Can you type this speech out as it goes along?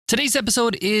Today's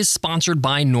episode is sponsored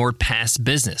by NordPass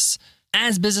Business.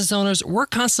 As business owners, we're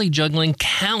constantly juggling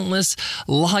countless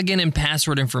login and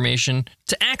password information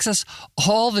to access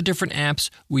all the different apps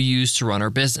we use to run our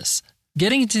business.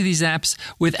 Getting into these apps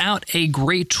without a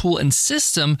great tool and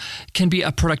system can be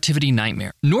a productivity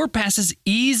nightmare. NordPass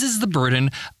eases the burden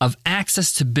of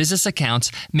access to business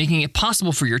accounts, making it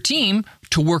possible for your team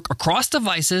to work across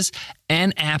devices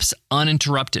and apps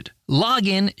uninterrupted. Log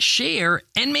in, share,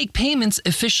 and make payments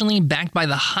efficiently backed by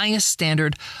the highest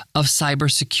standard of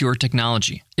cybersecure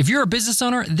technology. If you're a business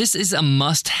owner, this is a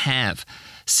must-have.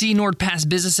 See NordPass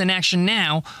Business in action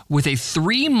now with a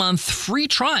 3-month free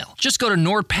trial. Just go to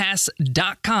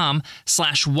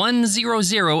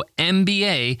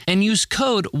nordpass.com/100MBA and use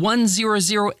code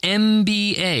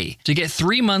 100MBA to get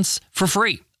 3 months for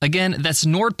free. Again, that's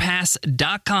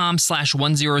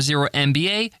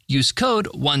nordpass.com/100MBA. Use code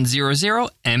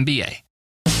 100MBA.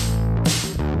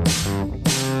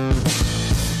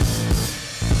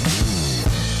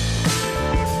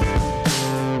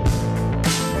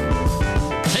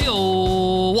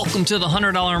 Welcome to the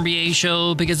 $100 MBA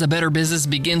show, because a better business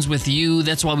begins with you.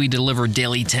 That's why we deliver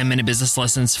daily 10-minute business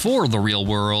lessons for the real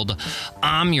world.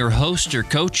 I'm your host, your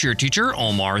coach, your teacher,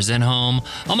 Omar Zenhom.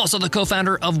 I'm also the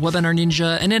co-founder of Webinar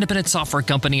Ninja, an independent software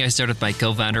company I started with my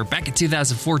co-founder back in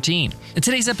 2014. And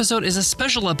today's episode is a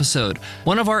special episode,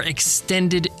 one of our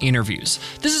extended interviews.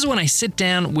 This is when I sit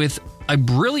down with a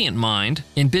brilliant mind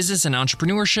in business and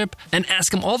entrepreneurship and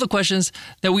ask them all the questions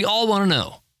that we all want to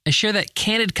know. I share that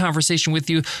candid conversation with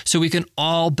you so we can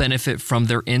all benefit from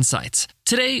their insights.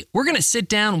 Today, we're going to sit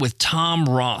down with Tom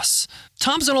Ross.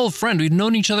 Tom's an old friend. We've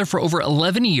known each other for over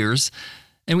 11 years,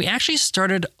 and we actually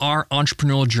started our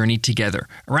entrepreneurial journey together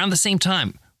around the same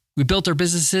time. We built our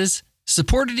businesses,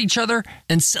 supported each other,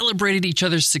 and celebrated each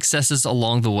other's successes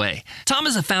along the way. Tom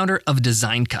is a founder of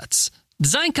Design Cuts.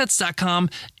 DesignCuts.com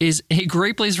is a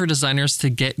great place for designers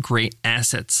to get great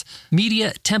assets,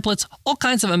 media, templates, all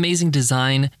kinds of amazing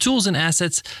design tools and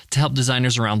assets to help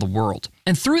designers around the world.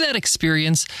 And through that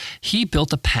experience, he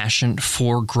built a passion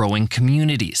for growing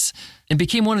communities and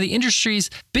became one of the industry's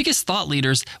biggest thought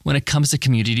leaders when it comes to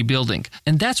community building.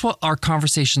 And that's what our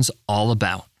conversation's all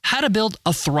about. How to build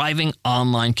a thriving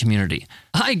online community.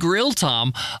 I grilled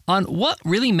Tom on what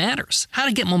really matters, how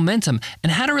to get momentum,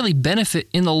 and how to really benefit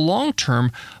in the long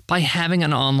term by having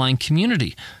an online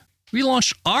community. We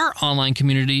launched our online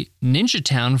community, Ninja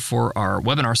Town, for our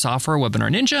webinar software, Webinar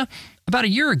Ninja, about a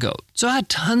year ago. So I had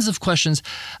tons of questions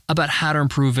about how to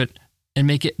improve it and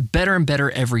make it better and better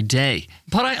every day.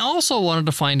 But I also wanted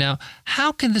to find out,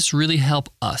 how can this really help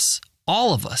us,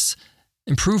 all of us,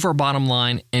 improve our bottom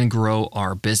line and grow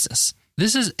our business?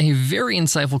 This is a very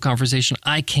insightful conversation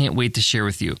I can't wait to share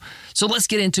with you. So let's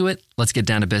get into it. Let's get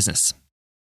down to business.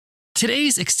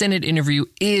 Today's extended interview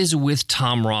is with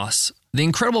Tom Ross, the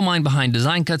incredible mind behind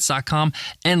DesignCuts.com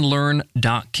and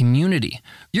Learn.community.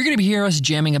 You're going to hear us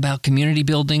jamming about community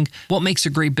building, what makes a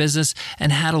great business,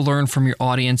 and how to learn from your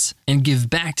audience and give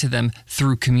back to them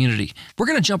through community. We're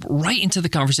going to jump right into the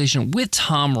conversation with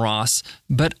Tom Ross,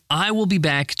 but I will be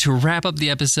back to wrap up the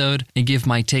episode and give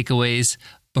my takeaways.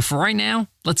 But for right now,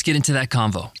 let's get into that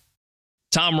convo.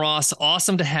 Tom Ross,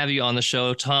 awesome to have you on the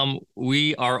show. Tom,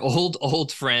 we are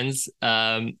old friends,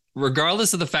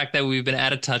 regardless of the fact that we've been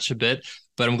out of touch a bit,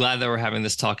 but I'm glad that we're having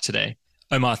this talk today.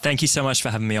 Omar, thank you so much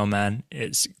for having me on, man.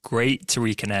 It's great to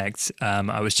reconnect.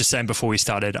 I was just saying before we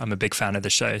started, I'm a big fan of the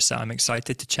show, so I'm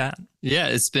excited to chat. Yeah,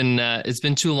 it's been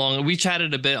too long. We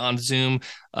chatted a bit on Zoom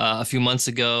a few months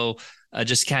ago,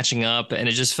 just catching up, and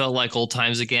it just felt like old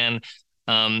times again.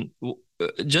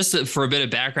 Just for a bit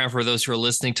of background for those who are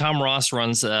listening, Tom Ross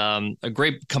runs a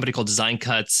great company called Design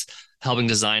Cuts, helping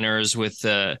designers with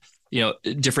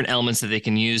different elements that they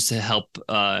can use to help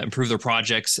improve their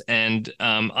projects. And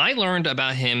I learned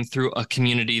about him through a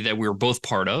community that we were both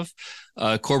part of,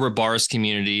 corporate bars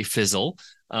community, Fizzle.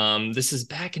 This is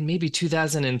back in maybe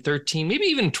 2013, maybe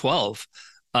even 12.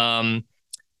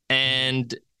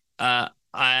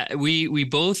 We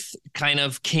both kind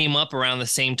of came up around the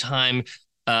same time,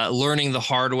 learning the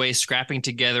hard way, scrapping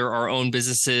together our own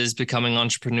businesses, becoming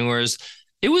entrepreneurs.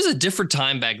 It was a different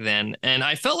time back then, and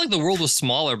I felt like the world was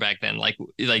smaller back then. Like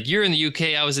you're in the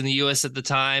UK, I was in the US at the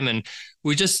time, and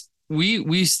we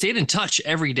stayed in touch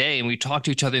every day, and we talked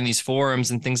to each other in these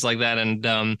forums and things like that. And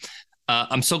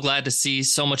I'm so glad to see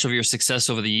so much of your success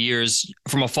over the years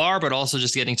from afar, but also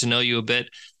just getting to know you a bit.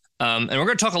 And we're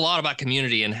going to talk a lot about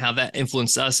community and how that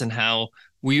influenced us, and how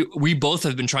we both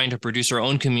have been trying to produce our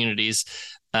own communities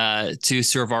to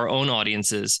serve our own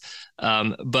audiences.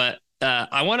 But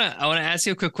I want to ask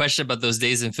you a quick question about those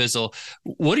days in Fizzle.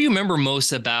 What do you remember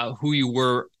most about who you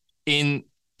were in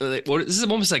this is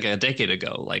almost like a decade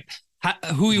ago. Like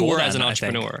who you More were as an than, I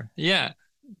think. entrepreneur. Yeah.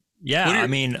 Yeah, What are I your-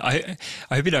 mean, I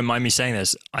hope you don't mind me saying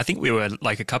this. I think we were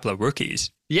like a couple of rookies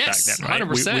Yes, back then, right?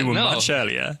 100%. We were No. much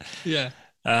earlier. Yeah.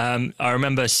 I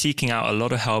remember seeking out a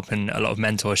lot of help and a lot of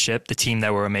mentorship. The team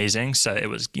there were amazing. So it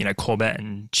was, Corbett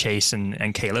and Chase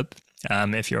and Caleb,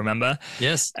 if you remember.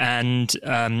 Yes. And,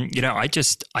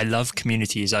 I love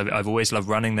communities. I've always loved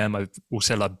running them. I've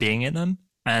also loved being in them.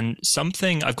 And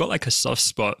I've got like a soft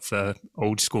spot for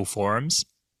old school forums.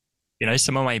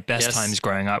 Some of my best times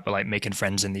growing up were like making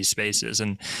friends in these spaces,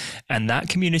 and that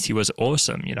community was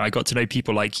awesome. I got to know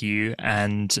people like you,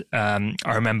 and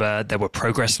I remember there were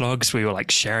progress logs. We were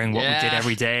like sharing what we did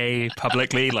every day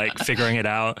publicly, like figuring it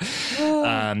out.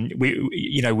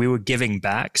 We were giving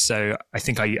back. So I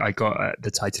think I got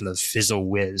the title of Fizzle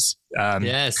Whiz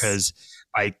because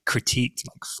I critiqued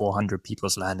like 400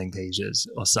 people's landing pages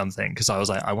or something because I was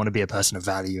like, I want to be a person of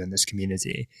value in this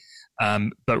community.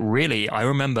 But really, I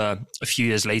remember a few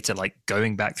years later, like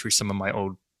going back through some of my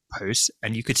old posts,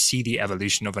 and you could see the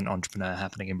evolution of an entrepreneur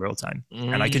happening in real time.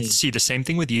 And I could see the same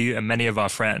thing with you and many of our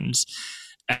friends.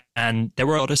 And there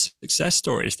were a lot of success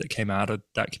stories that came out of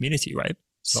that community, right?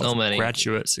 So many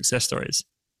graduate success stories.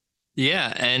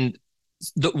 Yeah. And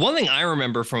the one thing I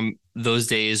remember from those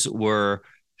days were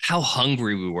how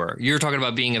hungry we were. You were talking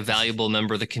about being a valuable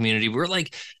member of the community. We were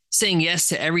like saying yes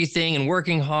to everything and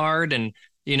working hard and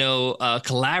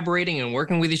collaborating and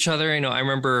working with each other. I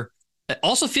remember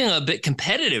also feeling a bit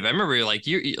competitive. I remember like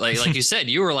you said,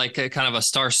 you were like kind of a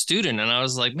star student, and I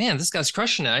was like, man, this guy's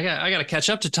crushing it. I got to catch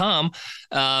up to Tom.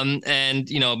 And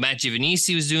Matt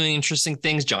Giovanisi was doing interesting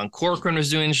things. John Corcoran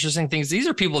was doing interesting things. These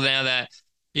are people now that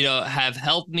have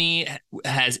helped me,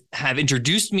 have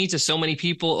introduced me to so many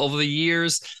people over the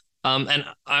years. And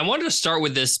I wanted to start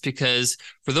with this because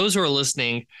for those who are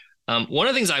listening, one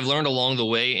of the things I've learned along the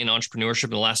way in entrepreneurship in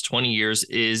the last 20 years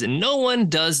is no one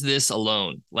does this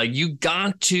alone. Like you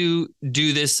got to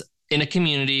do this in a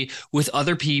community with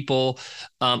other people.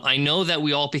 I know that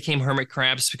we all became hermit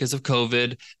crabs because of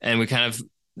COVID, and we kind of,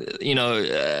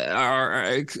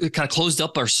 are kind of closed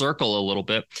up our circle a little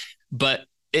bit, but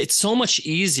it's so much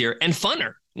easier and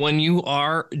funner when you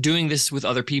are doing this with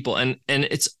other people. And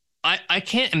I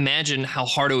can't imagine how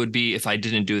hard it would be if I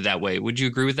didn't do it that way. Would you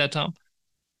agree with that, Tom?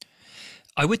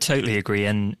 I would totally agree.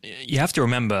 And you have to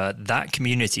remember that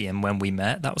community and when we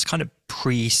met, that was kind of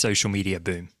pre-social media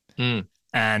boom.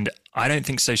 And I don't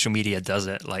think social media does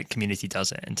it like community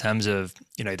does it in terms of,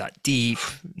 that deep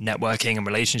networking and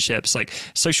relationships. Like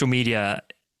social media,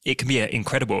 it can be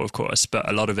incredible, of course, but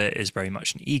a lot of it is very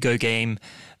much an ego game.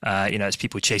 It's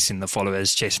people chasing the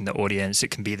followers, chasing the audience.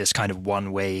 It can be this kind of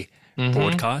one-way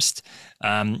broadcast.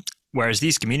 Whereas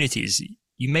these communities,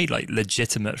 you made like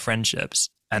legitimate friendships.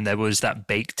 And there was that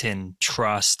baked in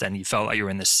trust, and you felt like you were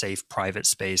in this safe private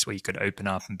space where you could open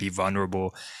up and be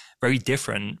vulnerable, very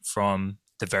different from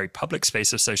the very public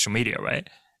space of social media, right?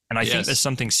 And I think there's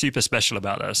something super special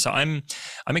about that. So I'm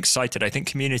excited. I think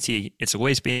community, it's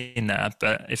always been there,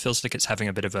 but it feels like it's having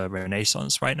a bit of a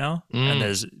renaissance right now. And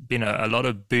there's been a lot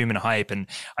of boom and hype. And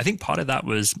I think part of that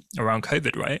was around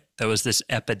COVID, right? There was this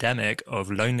epidemic of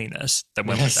loneliness that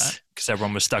went with that because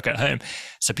everyone was stuck at home.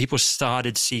 So people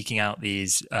started seeking out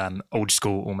these old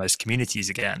school almost communities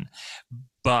again.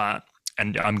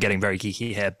 And I'm getting very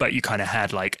geeky here, but you kind of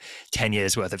had like 10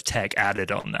 years worth of tech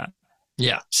added on that.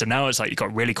 Yeah. So now it's like you've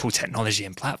got really cool technology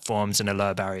and platforms and a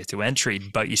lower barrier to entry,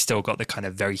 but you still got the kind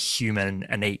of very human,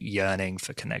 innate yearning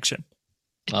for connection.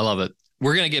 I love it.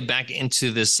 We're going to get back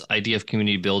into this idea of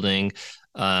community building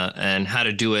and how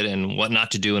to do it and what not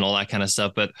to do and all that kind of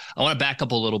stuff. But I want to back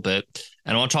up a little bit,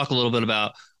 and I want to talk a little bit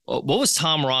about what was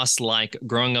Tom Ross like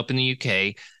growing up in the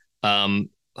UK?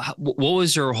 What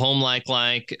was your home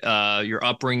like your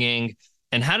upbringing,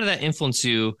 and how did that influence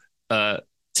you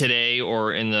today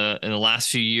or in the last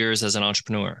few years as an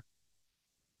entrepreneur?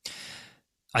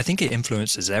 I think it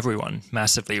influences everyone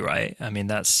massively, right? I mean,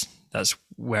 that's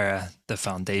where the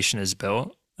foundation is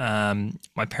built.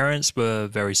 My parents were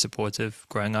very supportive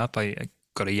growing up. I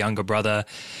got a younger brother,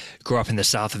 grew up in the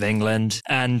south of England,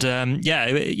 and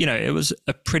it was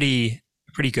a pretty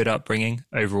good upbringing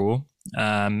overall.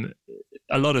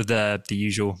 A lot of the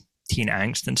usual teen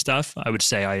angst and stuff. I would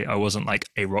say I wasn't like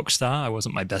a rock star. I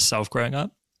wasn't my best self growing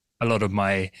up. A lot of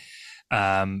my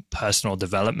personal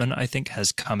development, I think,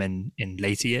 has come in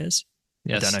later years.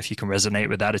 Yes. I don't know if you can resonate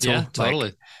with that at all. Yeah,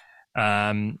 totally.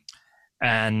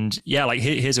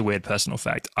 Here's a weird personal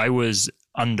fact. I was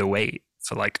underweight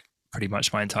for like pretty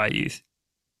much my entire youth.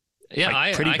 Yeah,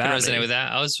 I can resonate with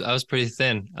that. I was pretty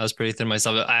thin. I was pretty thin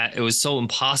myself. It was so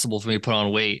impossible for me to put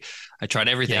on weight. I tried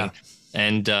everything. Yeah.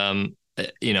 And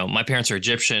my parents are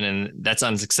Egyptian and that's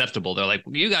unacceptable. They're like,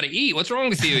 you got to eat. What's wrong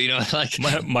with you? Like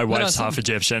my wife's half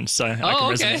Egyptian, so I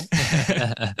can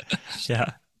resonate. Yeah.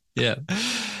 Yeah.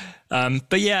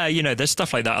 But yeah, there's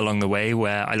stuff like that along the way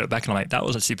where I look back and I'm like, that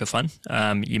wasn't super fun.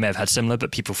 You may have had similar,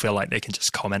 but people feel like they can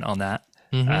just comment on that.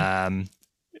 Mm-hmm.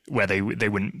 Where they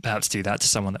wouldn't perhaps do that to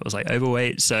someone that was like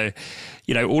overweight. So,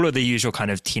 all of the usual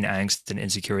kind of teen angst and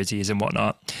insecurities and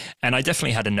whatnot. And I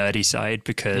definitely had a nerdy side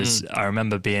because I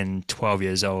remember being 12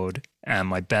 years old and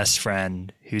my best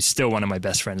friend, who's still one of my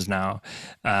best friends now,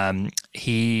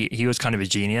 he was kind of a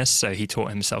genius. So he taught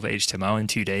himself HTML in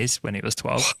 2 days when he was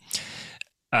 12.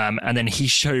 And then he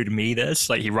showed me this,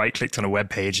 like he right clicked on a web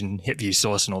page and hit view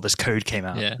source and all this code came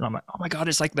out. Yeah. And I'm like, oh my God,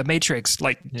 it's like the Matrix.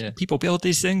 Like people build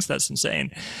these things. That's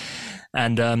insane.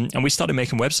 And we started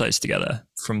making websites together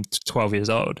from 12 years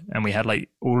old. And we had like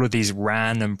all of these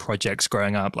random projects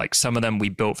growing up. Like some of them we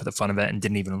built for the fun of it and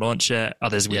didn't even launch it.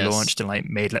 Others we launched and like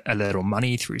made a little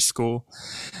money through school.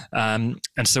 And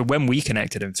so when we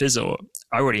connected in Fizzle,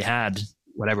 I already had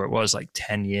whatever it was, like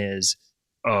 10 years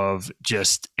of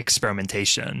just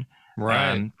experimentation.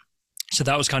 Right. So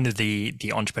that was kind of the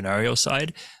entrepreneurial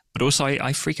side, but also I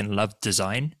freaking love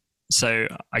design. So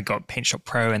I got Paint Shop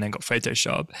Pro and then got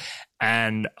Photoshop.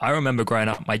 And I remember growing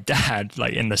up, my dad,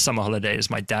 like in the summer holidays,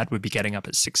 my dad would be getting up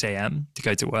at 6 a.m. to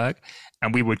go to work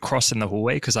and we would cross in the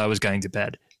hallway because I was going to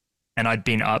bed. And I'd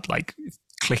been up like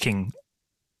clicking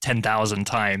 10,000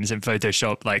 times in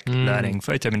Photoshop, like learning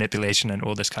photo manipulation and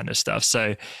all this kind of stuff.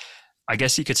 So I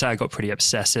guess you could say I got pretty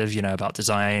obsessive, about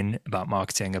design, about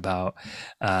marketing, about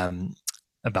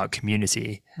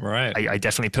community. Right. I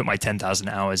definitely put my 10,000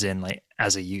 hours in like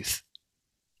as a youth.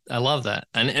 I love that.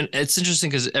 And it's interesting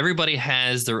because everybody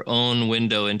has their own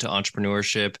window into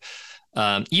entrepreneurship.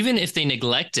 Even if they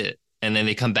neglect it and then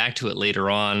they come back to it later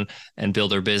on and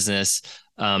build their business.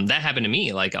 That happened to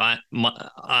me. Like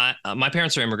my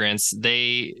parents are immigrants.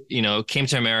 They, came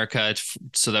to America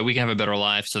so that we can have a better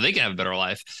life, so they can have a better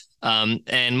life.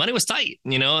 And money was tight,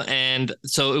 and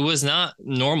so it was not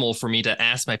normal for me to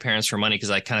ask my parents for money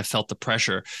because I kind of felt the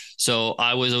pressure. So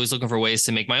I was always looking for ways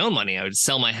to make my own money. I would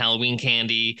sell my Halloween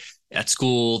candy at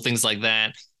school, things like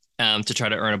that, to try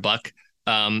to earn a buck.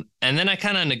 And then I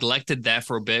kind of neglected that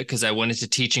for a bit because I went into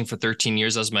teaching for 13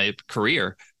 years as my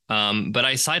career. But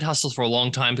I side hustled for a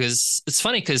long time because it's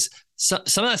funny because some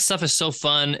of that stuff is so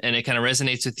fun and it kind of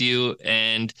resonates with you.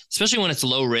 And especially when it's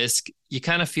low risk, you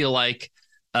kind of feel like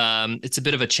it's a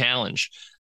bit of a challenge.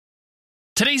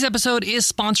 Today's episode is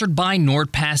sponsored by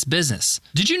NordPass Business.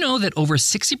 Did you know that over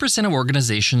 60% of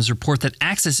organizations report that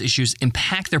access issues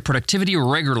impact their productivity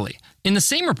regularly? In the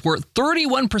same report,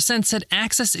 31% said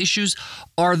access issues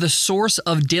are the source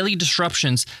of daily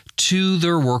disruptions to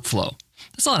their workflow.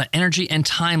 That's a lot of energy and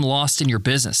time lost in your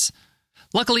business.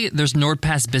 Luckily, there's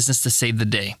NordPass Business to save the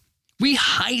day. We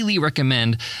highly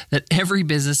recommend that every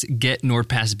business get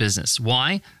NordPass Business.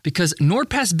 Why? Because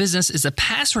NordPass Business is a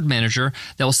password manager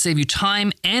that will save you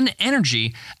time and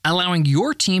energy, allowing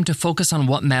your team to focus on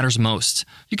what matters most.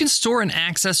 You can store and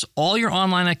access all your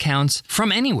online accounts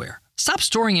from anywhere. Stop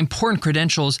storing important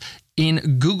credentials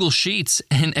in Google Sheets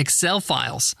and Excel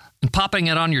files and popping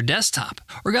it on your desktop.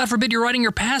 Or God forbid you're writing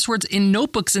your passwords in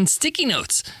notebooks and sticky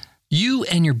notes. You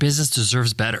and your business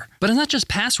deserves better. But it's not just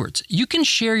passwords. You can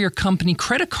share your company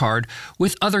credit card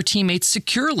with other teammates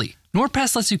securely.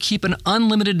 NordPass lets you keep an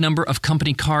unlimited number of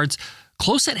company cards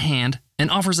close at hand and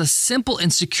offers a simple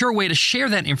and secure way to share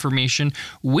that information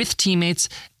with teammates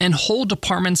and whole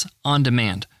departments on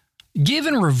demand. Give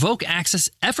and revoke access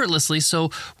effortlessly so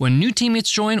when new teammates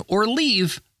join or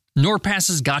leave, NordPass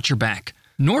has got your back.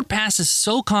 NordPass is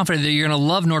so confident that you're going to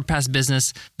love NordPass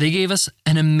Business, they gave us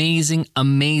an amazing,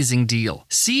 amazing deal.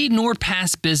 See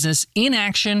NordPass Business in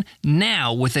action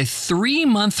now with a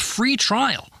 3-month free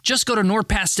trial. Just go to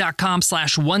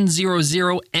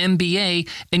nordpass.com/100MBA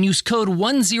and use code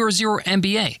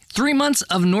 100MBA. 3 months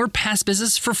of NordPass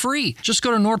Business for free. Just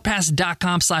go to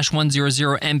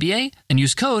nordpass.com/100MBA and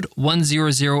use code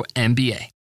 100MBA.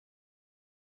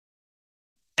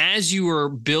 As you were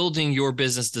building your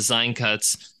business Design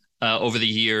Cuts over the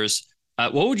years,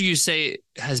 what would you say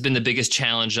has been the biggest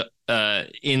challenge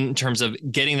in terms of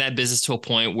getting that business to a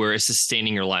point where it's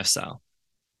sustaining your lifestyle?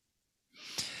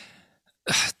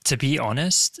 To be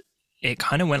honest, it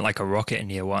kind of went like a rocket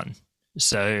in year one.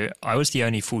 So I was the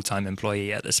only full-time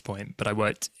employee at this point, but I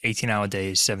worked 18-hour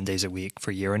days, 7 days a week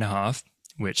for a year and a half,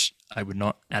 which I would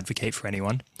not advocate for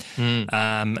anyone.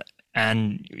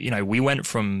 And, we went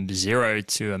from $0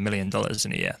 to $1 million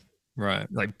in a year, right?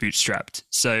 Like bootstrapped.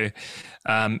 So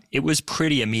it was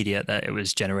pretty immediate that it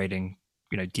was generating,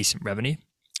 decent revenue.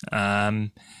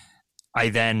 I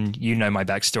then, my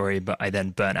backstory, but I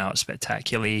then burnt out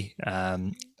spectacularly,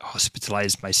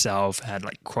 hospitalized myself, had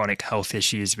like chronic health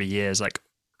issues for years, like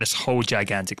this whole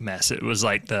gigantic mess. It was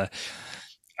like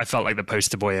I felt like the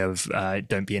poster boy of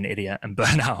don't be an idiot and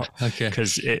burn out. Okay.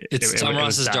 Because it's Tom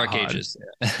Ross's Dark Ages.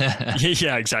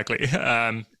 Yeah, exactly.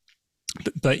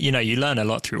 But you learn a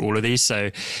lot through all of these.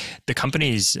 So the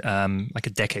company's like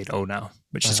a decade old now,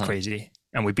 which is crazy.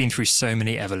 And we've been through so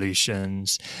many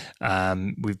evolutions.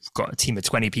 We've got a team of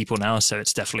 20 people now, so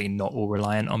it's definitely not all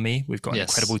reliant on me. We've got an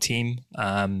incredible team,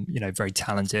 very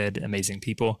talented, amazing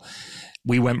people.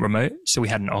 We went remote, so we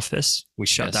had an office. We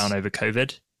shut down over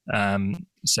COVID.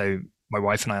 So my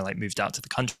wife and I moved out to the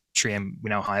country, and we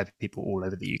now hire people all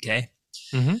over the UK.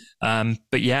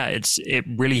 But yeah, it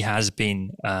really has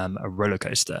been a roller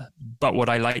coaster. But what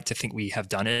I like to think we have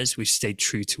done is we've stayed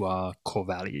true to our core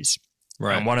values.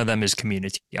 Right. And one of them is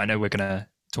community. I know we're going to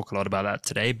talk a lot about that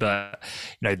today, but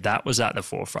that was at the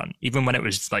forefront. Even when it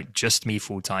was like just me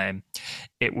full time,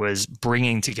 it was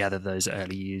bringing together those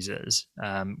early users.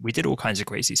 We did all kinds of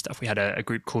crazy stuff. We had a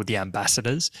group called the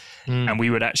Ambassadors, and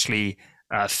we would actually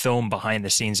film behind the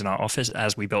scenes in our office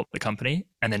as we built the company,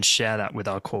 and then share that with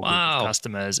our core group of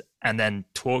customers, and then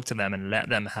talk to them and let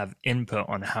them have input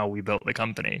on how we built the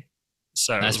company.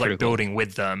 So it was like building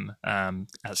with them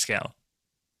at scale.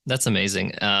 That's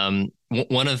amazing.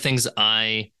 One of the things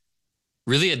I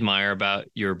really admire about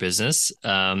your business,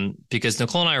 because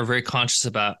Nicole and I are very conscious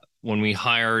about when we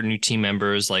hire new team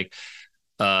members,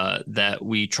 that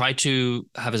we try to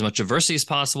have as much diversity as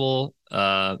possible,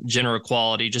 gender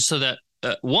equality, just so that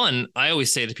one, I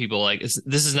always say to people,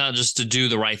 this is not just to do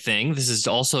the right thing. This is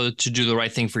also to do the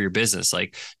right thing for your business.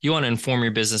 Like, you want to inform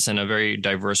your business in a very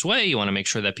diverse way. You want to make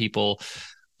sure that people,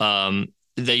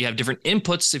 that you have different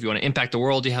inputs. If you want to impact the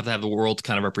world, you have to have the world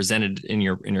kind of represented in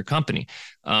your company.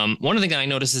 One of the things I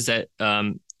noticed is that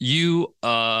you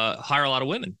hire a lot of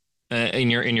women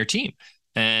in your team,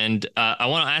 and I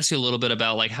want to ask you a little bit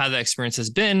about how that experience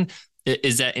has been.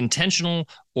 Is that intentional,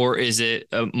 or is it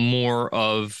more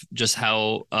of just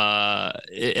how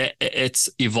it's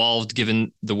evolved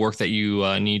given the work that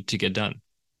you need to get done?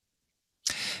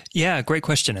 Yeah, great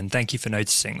question, and thank you for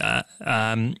noticing that.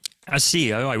 As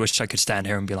CEO, I wish I could stand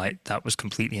here and be like, that was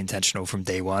completely intentional from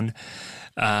day one.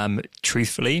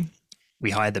 Truthfully,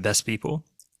 we hired the best people.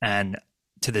 And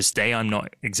to this day, I'm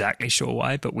not exactly sure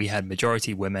why, but we had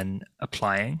majority women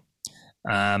applying.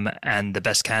 And the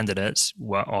best candidates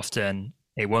were often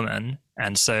a woman.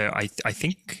 And so I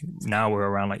think now we're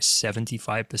around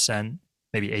 75%,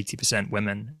 maybe 80%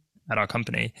 women at our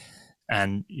company.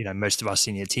 And, most of our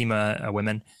senior team are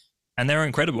women, and they're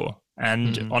incredible.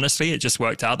 And honestly, it just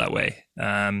worked out that way.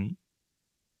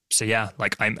 So yeah,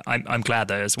 I'm glad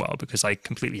though as well, because I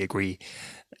completely agree.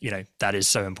 That is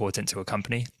so important to a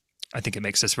company. I think it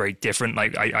makes us very different.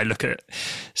 I look at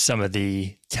some of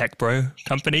the tech bro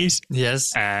companies.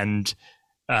 Yes. And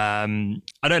I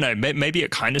don't know, maybe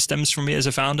it kind of stems from me as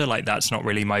a founder. That's not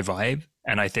really my vibe.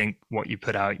 And I think what you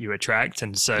put out, you attract.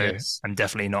 And so I'm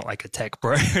definitely not like a tech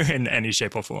bro in any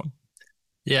shape or form.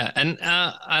 Yeah. And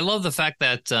I love the fact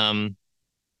that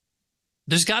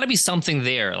there's got to be something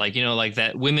there,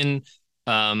 that women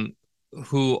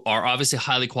who are obviously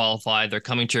highly qualified, they're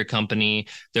coming to your company,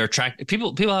 they're attracted.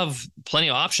 People have plenty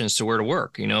of options to where to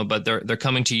work, but they're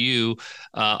coming to you.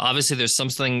 Obviously, there's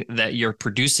something that you're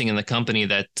producing in the company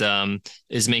that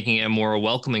is making it a more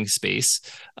welcoming space.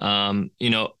 I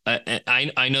know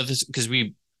this because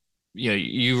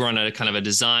you run a kind of a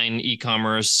design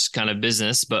e-commerce kind of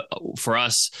business, but for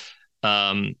us,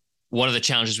 one of the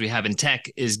challenges we have in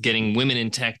tech is getting women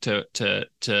in tech to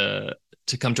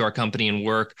come to our company and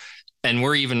work. And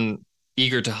we're even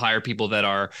eager to hire people that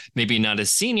are maybe not as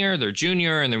senior, they're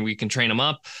junior, and then we can train them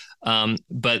up.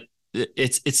 But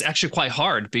it's actually quite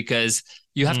hard because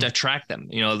you have to attract them.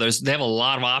 They have a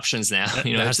lot of options now.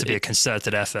 There has to be a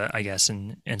concerted effort, I guess,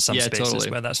 in some spaces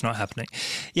where that's not happening.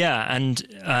 Yeah. And,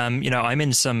 I'm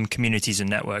in some communities and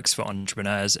networks for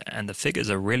entrepreneurs, and the figures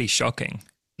are really shocking,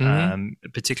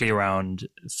 particularly around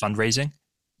fundraising.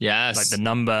 Yes. The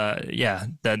number,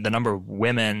 the number of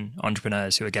women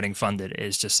entrepreneurs who are getting funded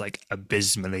is just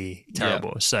abysmally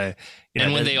terrible. So,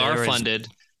 and when they are funded,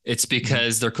 it's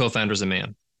because their co-founder's a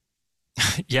man.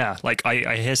 Yeah.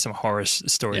 I hear some horror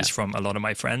stories from a lot of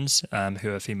my friends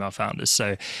who are female founders.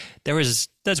 So there's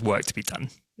work to be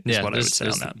done is what I would say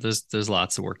on that. There's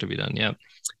lots of work to be done. Yeah.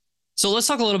 So let's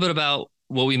talk a little bit about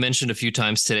what we mentioned a few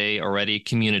times today already,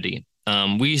 community.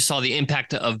 We saw the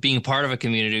impact of being part of a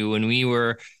community when we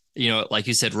were, like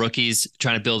you said, rookies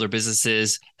trying to build their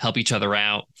businesses, help each other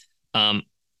out.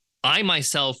 I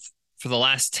myself for the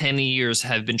last 10 years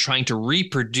have been trying to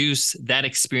reproduce that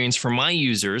experience for my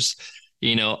users.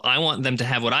 I want them to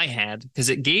have what I had, because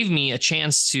it gave me a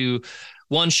chance to,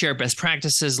 one, share best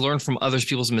practices, learn from other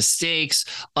people's mistakes,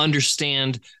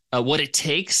 understand what it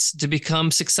takes to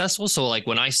become successful. So like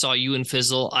when I saw you in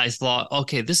Fizzle, I thought,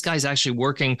 okay, this guy's actually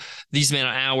working these amount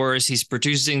of hours. He's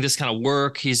producing this kind of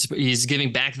work. He's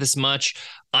giving back this much.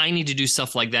 I need to do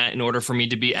stuff like that in order for me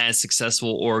to be as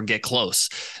successful or get close.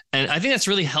 And I think that's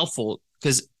really helpful,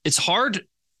 because it's hard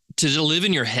to live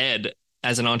in your head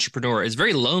as an entrepreneur. It's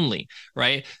very lonely,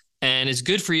 right? And it's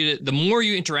good for you the more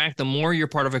you interact, the more you're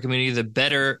part of a community, the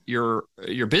better your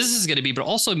business is going to be, but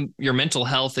also your mental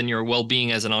health and your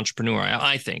well-being as an entrepreneur,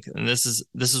 I think. And this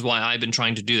is why I've been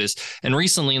trying to do this. And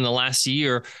recently, in the last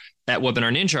year at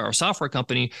Webinar Ninja, our software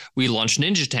company, we launched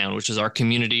Ninja Town, which is our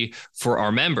community for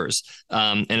our members.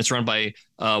 And it's run by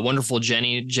wonderful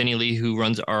Jenny Lee, who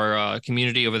runs our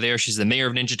community over there. She's the mayor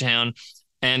of Ninja Town.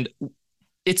 And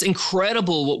it's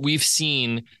incredible what we've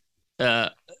seen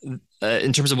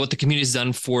in terms of what the community has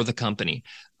done for the company.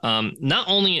 Not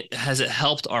only has it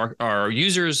helped our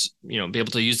users, be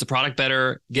able to use the product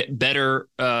better, get better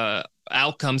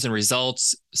outcomes and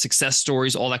results, success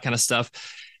stories, all that kind of stuff.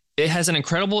 It has an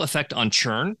incredible effect on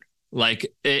churn.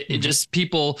 Like it just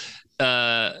people,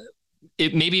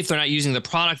 maybe if they're not using the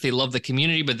product, they love the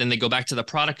community, but then they go back to the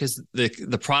product because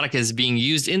the product is being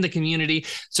used in the community.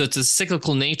 So it's a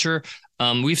cyclical nature.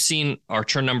 We've seen our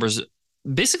churn numbers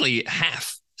basically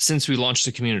half since we launched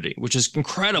the community, which is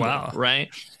incredible,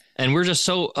 right? And we're just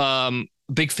so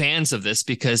big fans of this,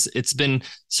 because it's been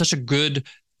such a good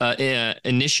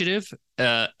initiative,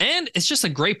 and it's just a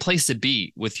great place to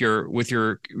be with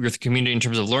your community in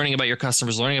terms of learning about your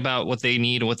customers, learning about what they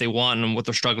need and what they want and what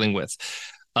they're struggling with.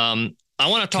 I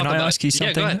want to talk about. Can I ask you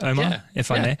something, Omar,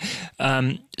 if I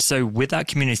may? So with that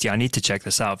community, I need to check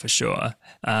this out for sure.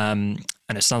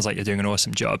 And it sounds like you're doing an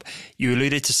awesome job. You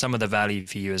alluded to some of the value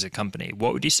for you as a company.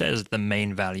 What would you say is the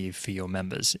main value for your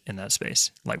members in that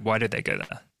space? Like, why do they go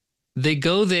there? They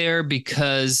go there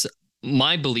because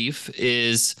my belief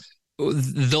is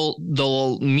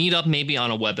they'll meet up maybe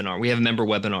on a webinar. We have member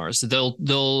webinars.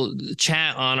 They'll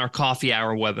chat on our coffee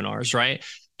hour webinars, right?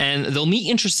 And they'll meet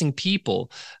interesting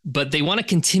people, but they want to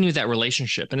continue that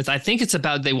relationship. And I think it's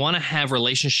about, they want to have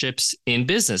relationships in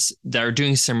business that are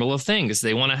doing similar things.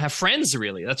 They want to have friends,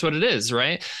 really. That's what it is,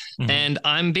 right? Mm-hmm. And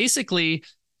I'm basically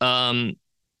creating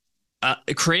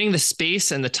the space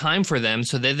and the time for them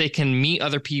so that they can meet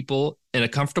other people in a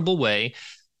comfortable way,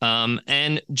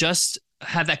 and just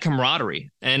have that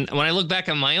camaraderie. And when I look back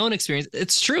on my own experience,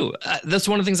 it's true. That's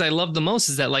one of the things I love the most,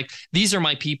 is that like, these are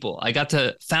my people. I got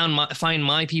to find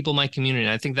my people, my community.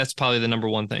 And I think that's probably the number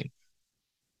one thing.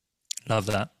 Love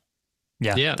that.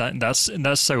 Yeah. That's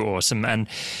so awesome. And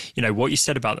what you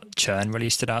said about churn really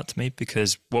stood out to me,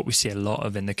 because what we see a lot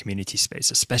of in the community space,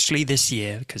 especially this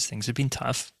year, because things have been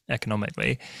tough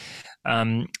economically,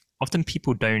 often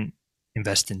people don't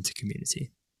invest into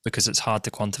community because it's hard to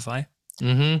quantify.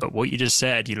 Mm-hmm. But what you just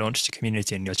said, you launched a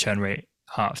community and your churn rate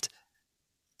halved.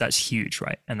 That's huge,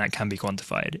 right? And that can be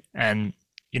quantified. And,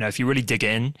 if you really dig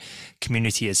in,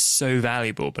 community is so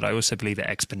valuable, but I also believe it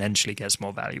exponentially gets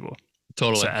more valuable.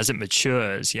 Totally. So as it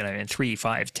matures, in 3,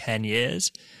 5, 10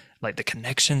 years, like the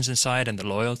connections inside and the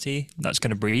loyalty that's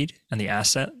going to breed and the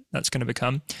asset that's going to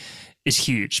become is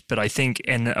huge. But I think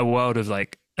in a world of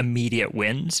like immediate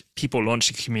wins, people launch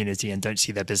a community and don't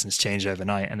see their business change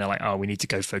overnight, and they're like, oh, we need to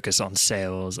go focus on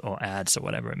sales or ads or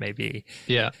whatever it may be.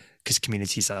 Yeah, because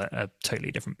communities are a totally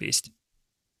different beast.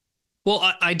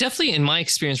 Well, I definitely, in my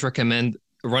experience, recommend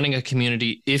running a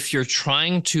community if you're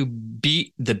trying to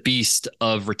beat the beast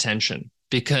of retention,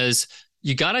 because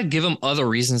you got to give them other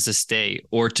reasons to stay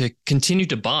or to continue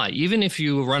to buy. Even if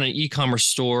you run an e-commerce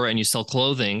store and you sell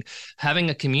clothing,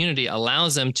 having a community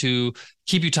allows them to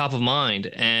keep you top of mind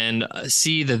and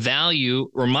see the value,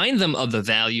 remind them of the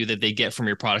value that they get from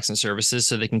your products and services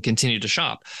so they can continue to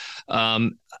shop.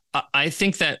 I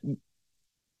think that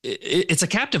it's a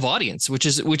captive audience, which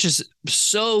is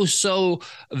so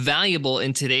valuable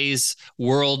in today's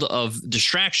world of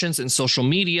distractions and social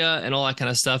media and all that kind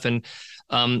of stuff. And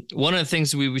one of the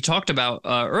things we talked about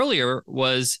earlier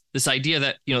was this idea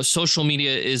that, social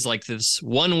media is like this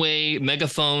one-way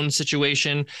megaphone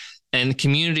situation, and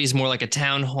community is more like a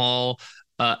town hall,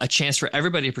 a chance for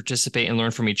everybody to participate and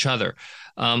learn from each other.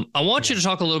 I want you to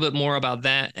talk a little bit more about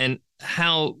that and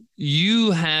how you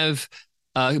have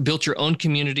built your own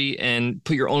community and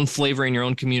put your own flavor in your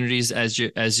own communities as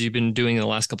you've been doing in the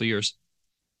last couple of years.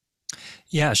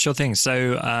 Yeah, sure thing.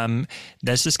 So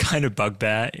there's this kind of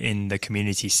bugbear in the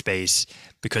community space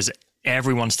because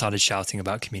everyone started shouting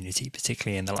about community,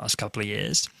 particularly in the last couple of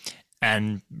years.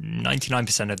 And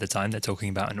 99% of the time, they're talking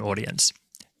about an audience.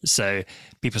 So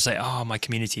people say, oh, my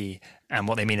community. And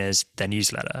what they mean is their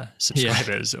newsletter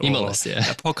subscribers or email list, their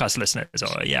podcast listeners or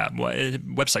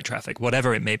website traffic,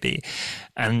 whatever it may be.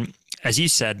 And as you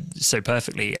said so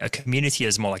perfectly, a community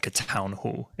is more like a town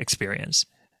hall experience.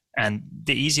 And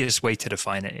the easiest way to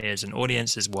define it is an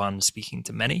audience is one speaking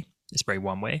to many. It's very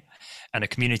one way. And a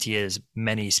community is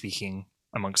many speaking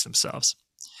amongst themselves.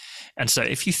 And so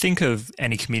if you think of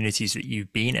any communities that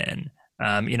you've been in,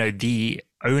 the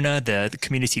owner, the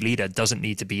community leader doesn't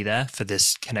need to be there for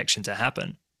this connection to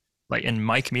happen. Like in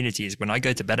my communities, when I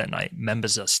go to bed at night,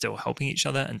 members are still helping each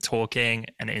other and talking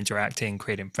and interacting,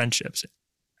 creating friendships.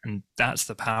 And that's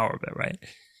the power of it, right?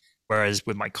 Whereas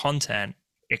with my content,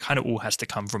 it kind of all has to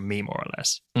come from me more or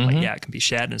less. Like, yeah, it can be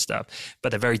shared and stuff,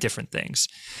 but they're very different things.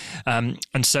 And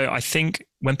so I think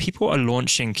when people are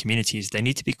launching communities, they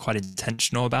need to be quite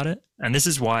intentional about it. And this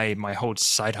is why my whole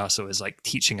side hustle is like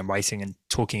teaching and writing and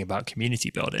talking about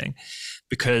community building,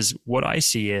 because what I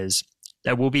see is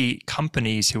there will be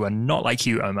companies who are not like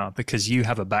you, Omar, because you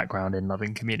have a background in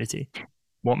loving community.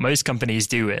 What most companies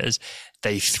do is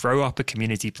they throw up a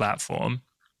community platform,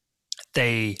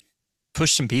 they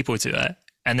push some people to it,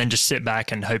 and then just sit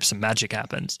back and hope some magic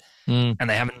happens. And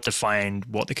they haven't defined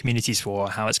what the community's for,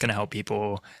 how it's going to help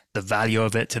people, the value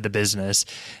of it to the business.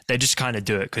 They just kind of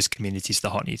do it because community's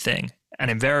the hot new thing.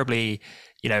 And invariably,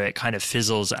 it kind of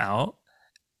fizzles out.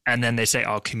 And then they say,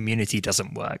 oh, community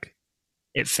doesn't work.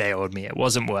 It failed me. It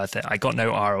wasn't worth it. I got no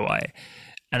ROI.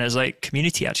 And it's like,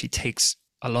 community actually takes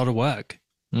a lot of work.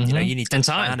 You need to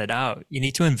plan it out. You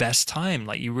need to invest time.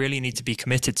 Like you really need to be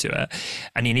committed to it,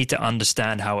 and you need to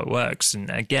understand how it works. And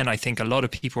again, I think a lot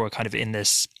of people are kind of in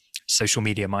this social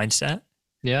media mindset.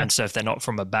 Yeah. And so if they're not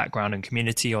from a background and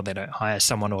community, or they don't hire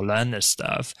someone or learn this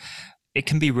stuff, it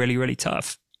can be really, really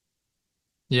tough.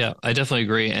 Yeah, I definitely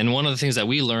agree. And one of the things that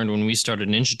we learned when we started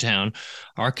Ninja Town,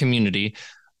 our community,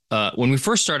 when we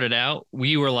first started out,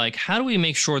 we were like, how do we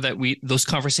make sure that those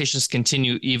conversations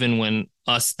continue even when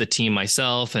us, the team,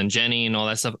 myself and Jenny and all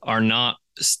that stuff are not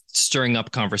stirring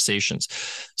up conversations?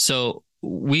 So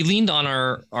we leaned on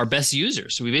our best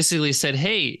users. We basically said,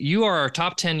 hey, you are our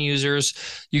top 10 users.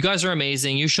 You guys are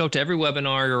amazing. You show up to every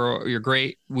webinar. You're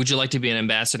great. Would you like to be an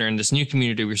ambassador in this new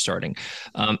community we're starting?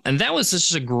 And that was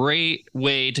just a great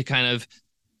way to kind of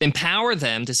empower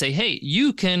them to say, hey,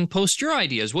 you can post your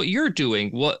ideas, what you're doing,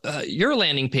 what your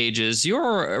landing pages,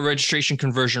 your registration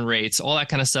conversion rates, all that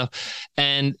kind of stuff.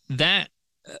 And that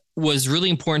was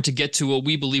really important to get to what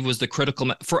we believe was the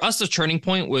critical, for us, the turning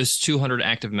point was 200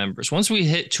 active members. Once we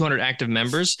hit 200 active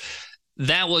members,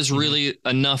 that was really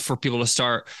enough for people to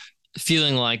start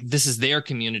feeling like this is their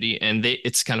community and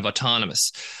it's kind of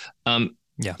autonomous.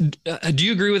 Yeah. Do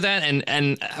you agree with that?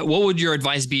 And what would your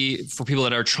advice be for people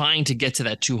that are trying to get to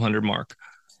that 200 mark?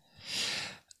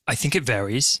 I think it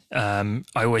varies. I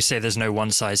always say there's no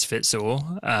one size fits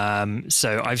all.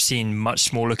 So I've seen much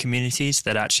smaller communities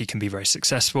that actually can be very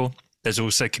successful. There's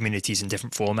also communities in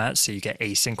different formats. So you get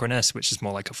asynchronous, which is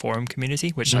more like a forum community,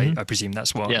 which I presume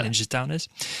that's what Ninja Town is.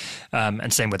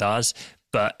 And same with ours.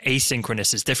 But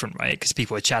asynchronous is different, right? Because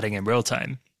people are chatting in real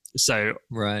time. So,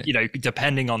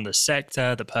 depending on the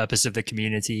sector, the purpose of the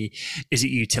community, is it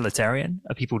utilitarian?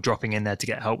 Are people dropping in there to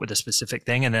get help with a specific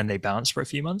thing and then they bounce for a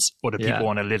few months? Or do people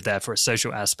want to live there for a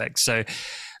social aspect? So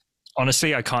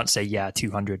honestly, I can't say,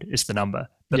 200 is the number.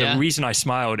 But the reason I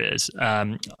smiled is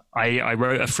I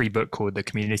wrote a free book called The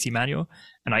Community Manual,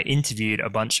 and I interviewed a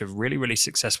bunch of really, really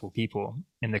successful people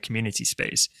in the community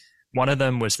space. One of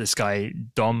them was this guy,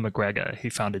 Dom McGregor, who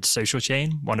founded Social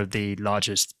Chain, one of the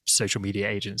largest social media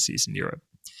agencies in Europe.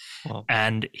 Wow.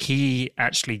 And he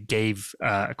actually gave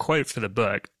a quote for the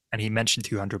book, and he mentioned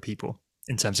 200 people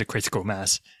in terms of critical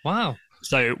mass. Wow.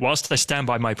 So whilst I stand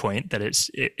by my point that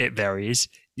it varies,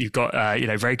 you've got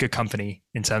very good company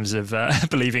in terms of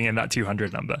believing in that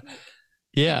 200 number.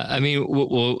 Yeah. I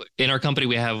mean, in our company,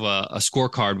 we have a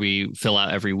scorecard we fill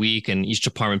out every week, and each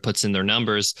department puts in their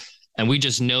numbers. And we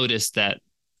just noticed that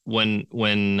when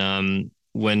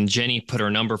Jenny put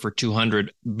her number for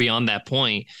 200, beyond that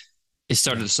point, it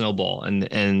started to snowball,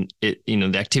 and it,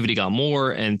 the activity got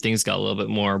more, and things got a little bit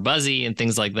more buzzy and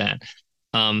things like that.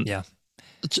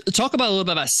 Talk about a little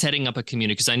bit about setting up a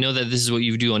community, because I know that this is what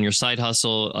you do on your side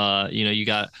hustle. You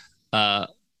got tell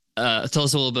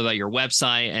us a little bit about your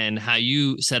website and how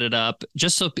you set it up,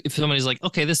 just so if somebody's like,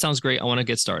 okay, this sounds great, I want to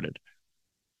get started.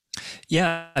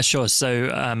 Yeah, sure. So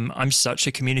I'm such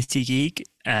a community geek,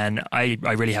 and I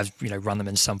really have run them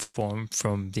in some form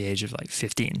from the age of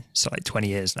 15, so 20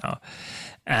 years now.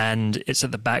 And it's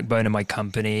at the backbone of my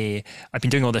company. I've been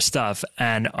doing all this stuff,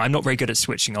 and I'm not very good at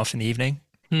switching off in the evening.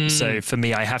 So for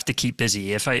me, I have to keep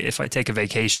busy. If I take a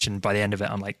vacation, by the end of it,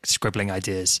 I'm like scribbling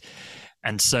ideas.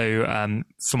 And so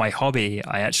for my hobby,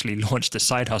 I actually launched a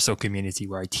side hustle community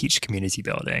where I teach community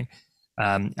building.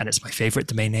 And it's my favorite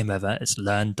domain name ever. It's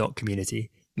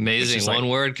learn.community. Amazing. Like one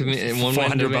word.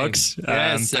 $400.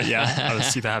 Yes. But yeah, I was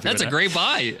super happy That's with a great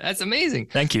buy. That's amazing.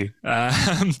 Thank you.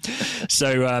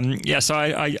 So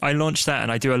I launched that,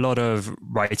 and I do a lot of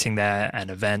writing there and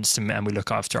events, and we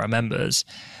look after our members.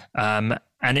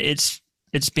 And it's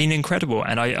been incredible.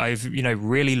 And I've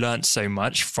really learned so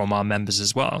much from our members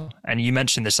as well. And you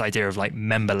mentioned this idea of like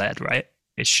member led, right?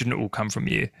 It shouldn't all come from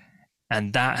you.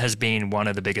 And that has been one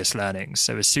of the biggest learnings.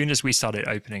 So as soon as we started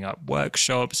opening up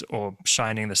workshops or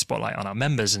shining the spotlight on our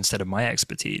members instead of my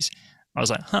expertise, I was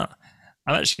like, I'm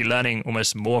actually learning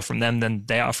almost more from them than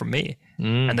they are from me.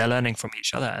 And they're learning from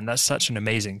each other. And that's such an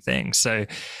amazing thing. So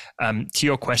to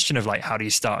your question of like, how do you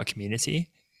start a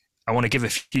community? I want to give a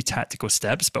few tactical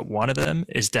steps, but one of them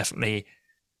is definitely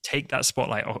take that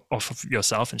spotlight off of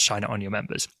yourself and shine it on your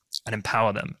members and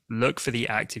empower them. Look for the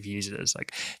active users,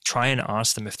 like try and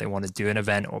ask them if they want to do an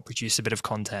event or produce a bit of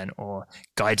content or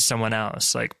guide someone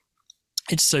else. Like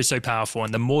it's so powerful.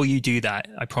 And the more you do that,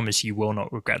 I promise you will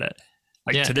not regret it.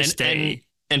 Like to this day.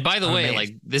 And by the way,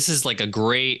 like this is like a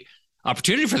great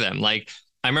opportunity for them. Like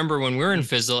I remember when we were in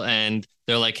Fizzle and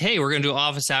they're like, hey, we're going to do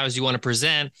office hours. You want to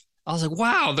present? I was like,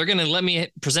 wow, they're going to let me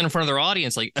present in front of their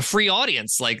audience, like a free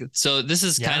audience. Like, so this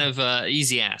is kind of a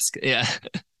easy ask. Yeah.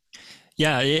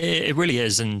 Yeah, it really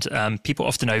is. And people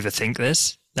often overthink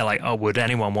this. They're like, oh, would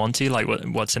anyone want to? Like,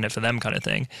 what's in it for them kind of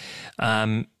thing.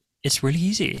 It's really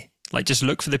easy. Like, just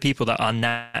look for the people that are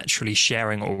naturally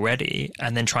sharing already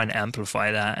and then try and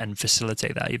amplify that and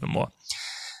facilitate that even more.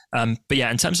 But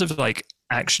yeah, in terms of like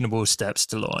actionable steps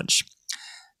to launch,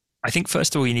 I think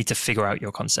first of all, you need to figure out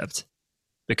your concept.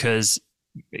 Because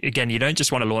again, you don't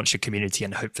just want to launch a community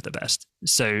and hope for the best.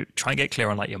 So try and get clear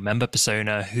on like your member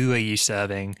persona. Who are you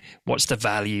serving? What's the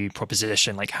value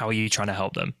proposition? Like, how are you trying to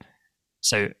help them?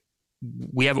 So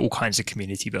we have all kinds of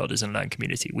community builders in Learn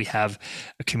Community. We have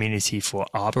a community for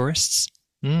arborists,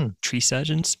 tree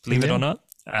surgeons, believe it or not,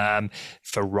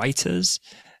 for writers,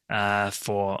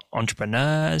 for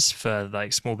entrepreneurs, for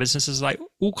like small businesses, like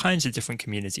all kinds of different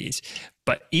communities.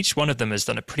 But each one of them has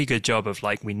done a pretty good job of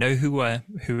like, we know who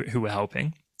we're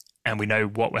helping and we know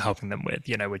what we're helping them with.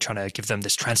 You know, we're trying to give them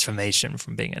this transformation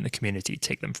from being in the community,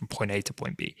 take them from point A to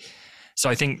point B. So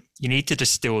I think you need to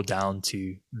distill down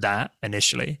to that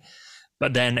initially.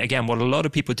 But then again, what a lot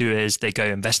of people do is they go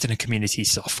invest in a community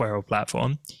software or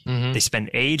platform. They spend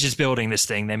ages building this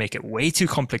thing. They make it way too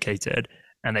complicated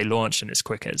and they launch and it's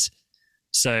quick as.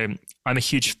 So I'm a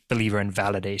huge believer in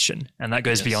validation, and that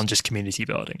goes beyond just community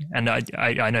building. And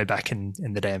I know back in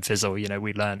the day in Fizzle, you know,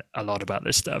 we learned a lot about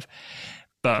this stuff.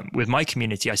 But with my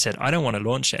community, I said, I don't want to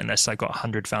launch it unless I got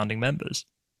 100 founding members.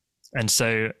 And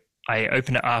so I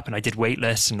opened it up and I did wait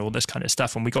lists and all this kind of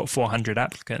stuff. And we got 400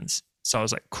 applicants. So I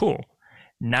was like, cool,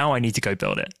 now I need to go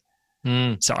build it.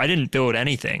 So I didn't build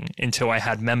anything until I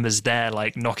had members there,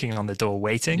 like knocking on the door,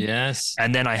 waiting. Yes.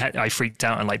 And then I freaked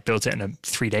out and like built it in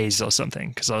 3 days or something.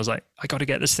 Because I was like, I got to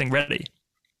get this thing ready.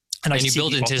 And you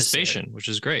build anticipation, which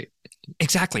is great.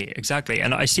 Exactly.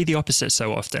 And I see the opposite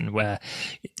so often where,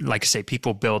 like I say,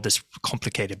 people build this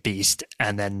complicated beast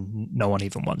and then no one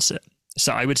even wants it.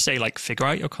 So I would say like figure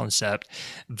out your concept,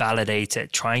 validate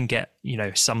it, try and get, you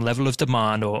know, some level of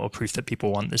demand or proof that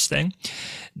people want this thing,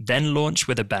 then launch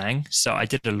with a bang. So I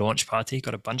did a launch party,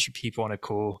 got a bunch of people on a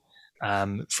call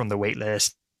from the wait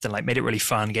list and like made it really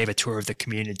fun, gave a tour of the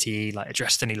community, like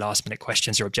addressed any last minute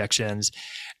questions or objections.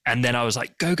 And then I was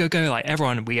like, go, like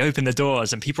everyone, we opened the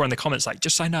doors and people were in the comments like,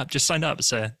 just sign up.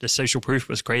 So the social proof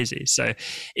was crazy. So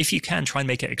if you can, try and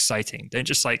make it exciting. Don't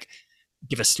just like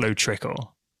give a slow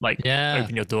trickle. Like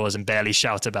open your doors and barely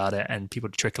shout about it and people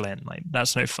trickle in. Like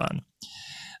that's no fun.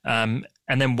 And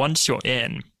then once you're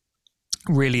in,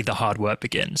 really the hard work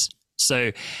begins.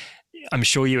 So I'm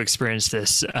sure you experienced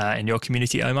this in your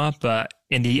community, Omar, but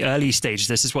in the early stage,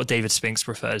 this is what David Spinks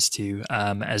refers to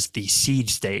as the seed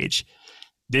stage.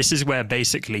 This is where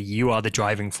basically you are the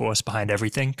driving force behind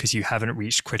everything because you haven't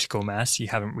reached critical mass, you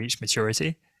haven't reached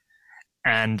maturity.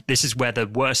 And this is where the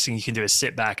worst thing you can do is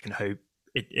sit back and hope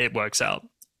it works out.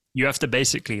 You have to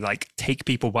basically like take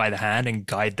people by the hand and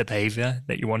guide the behavior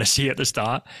that you want to see at the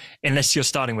start, unless you're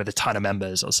starting with a ton of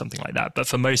members or something like that. But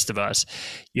for most of us,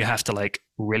 you have to like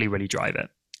really, really drive it.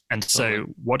 And so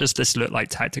what does this look like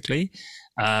tactically?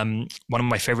 One of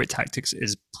my favorite tactics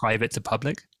is private to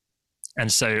public.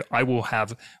 And so I will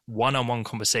have one-on-one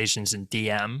conversations in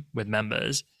DM with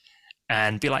members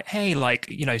and be like, hey, like,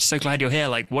 you know, so glad you're here.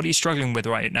 Like, what are you struggling with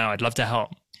right now? I'd love to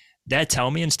help. they'd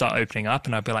tell me and start opening up,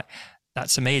 and I'd be like,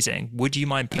 that's amazing. Would you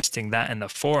mind posting that in the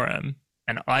forum?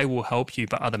 And I will help you,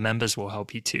 but other members will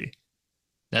help you too.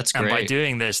 That's great. And by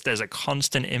doing this, there's a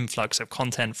constant influx of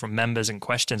content from members and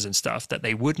questions and stuff that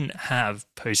they wouldn't have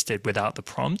posted without the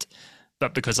prompt.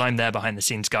 But because I'm there behind the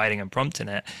scenes guiding and prompting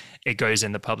it, it goes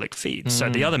in the public feed. So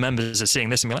the other members are seeing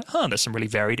this and be like, oh, there's some really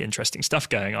varied, interesting stuff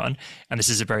going on. And this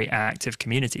is a very active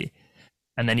community.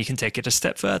 And then you can take it a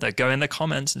step further, go in the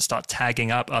comments and start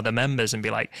tagging up other members and be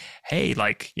like, hey,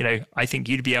 like, you know, I think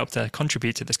you'd be able to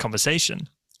contribute to this conversation.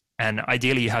 And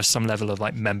ideally you have some level of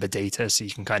like member data so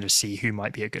you can kind of see who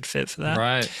might be a good fit for that.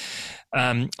 Right.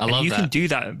 I love that. Can do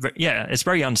that. Yeah, it's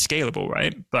very unscalable,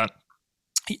 right? But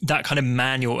that kind of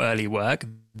manual early work,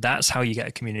 that's how you get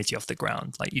a community off the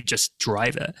ground. Like you just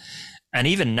drive it. And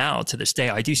even now to this day,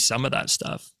 I do some of that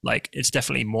stuff. Like it's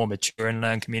definitely more mature in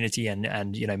Learn community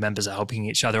and you know, members are helping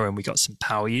each other and we got some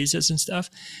power users and stuff,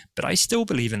 but I still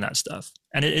believe in that stuff.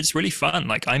 And it's really fun.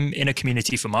 Like I'm in a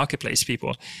community for marketplace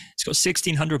people. It's got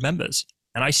 1,600 members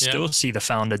and I still see the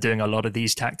founder doing a lot of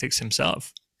these tactics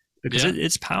himself because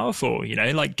it's powerful, you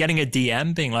know, like getting a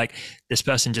DM being like, this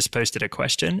person just posted a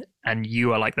question and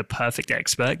you are like the perfect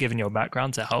expert given your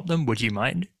background to help them. Would you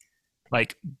mind?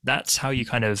 Like that's how you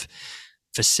kind of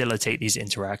facilitate these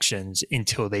interactions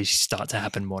until they start to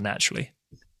happen more naturally.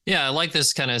 Yeah, I like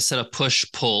this kind of set of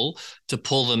push-pull to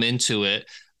pull them into it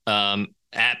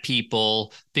at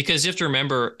people, because you have to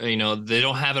remember, you know, they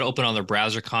don't have it open on their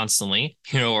browser constantly,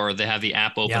 you know, or they have the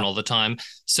app open all the time.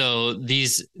 So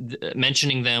these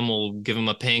mentioning them will give them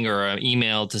a ping or an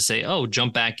email to say, oh,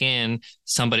 jump back in,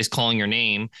 somebody's calling your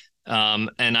name.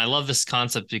 And I love this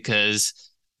concept because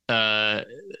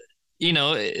you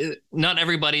know, not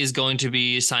everybody is going to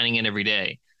be signing in every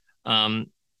day.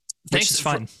 Which is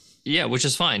fine. Which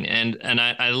is fine. And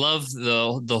I love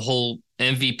the whole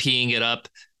MVPing it up,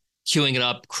 queuing it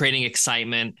up, creating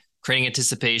excitement, creating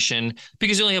anticipation,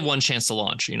 because you only have one chance to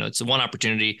launch. You know, it's one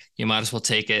opportunity. You might as well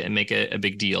take it and make it a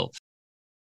big deal.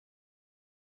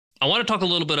 I want to talk a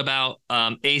little bit about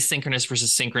asynchronous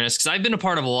versus synchronous, because I've been a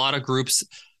part of a lot of groups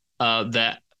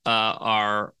that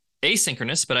are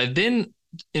asynchronous, but I've been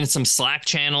in some Slack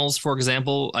channels, for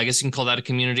example. I guess you can call that a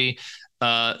community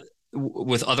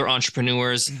with other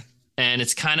entrepreneurs. And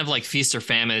it's kind of like feast or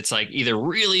famine. It's like either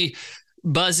really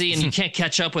buzzy and you can't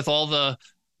catch up with all the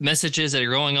messages that are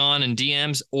going on in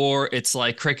DMs, or it's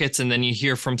like crickets and then you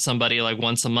hear from somebody like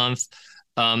once a month.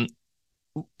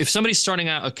 If somebody's starting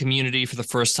out a community for the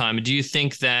first time, do you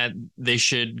think that they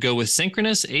should go with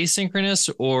synchronous, asynchronous,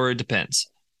 or it depends?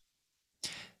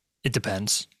 It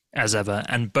depends. As ever,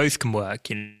 and both can work.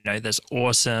 You know, there's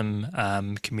awesome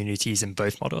communities in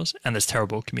both models and there's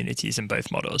terrible communities in both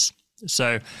models.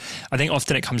 So I think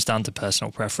often it comes down to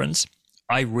personal preference.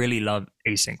 I really love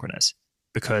asynchronous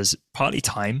because partly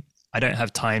time, I don't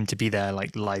have time to be there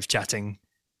like live chatting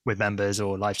with members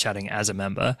or live chatting as a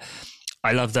member.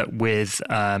 I love that with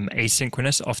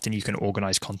asynchronous, often you can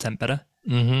organize content better.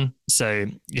 So,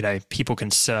 you know, people can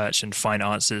search and find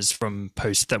answers from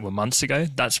posts that were months ago.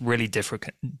 That's really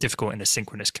difficult in a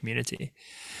synchronous community.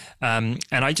 And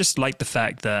I just like the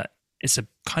fact that it's a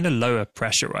kind of lower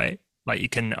pressure, right? Like you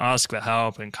can ask for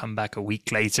help and come back a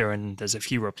week later and there's a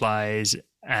few replies.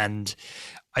 And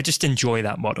I just enjoy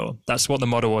that model. That's what the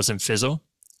model was in Fizzle.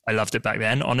 I loved it back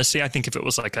then. Honestly, I think if it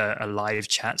was like a live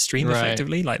chat stream,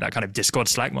 effectively, like that kind of Discord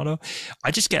Slack model, I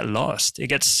just get lost. It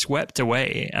gets swept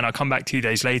away. And I'll come back 2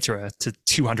 days later to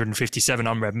 257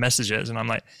 unread messages. And I'm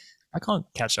like, I can't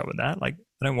catch up with that. Like,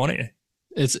 I don't want it.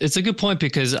 It's a good point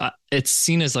because it's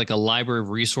seen as like a library of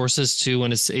resources too.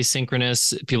 When it's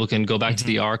asynchronous, people can go back to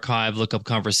the archive, look up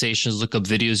conversations, look up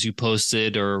videos you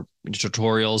posted or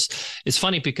tutorials. It's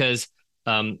funny because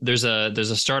there's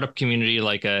a startup community,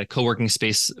 like a co-working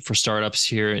space for startups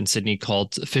here in Sydney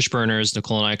called Fishburners.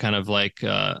 Nicole and I kind of like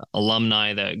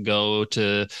alumni that go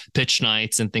to pitch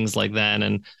nights and things like that.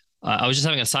 And I was just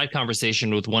having a side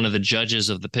conversation with one of the judges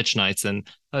of the pitch nights, and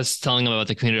I was telling him about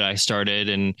the community I started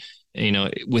and, you know,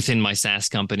 within my SaaS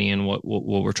company and what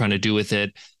we're trying to do with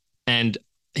it. And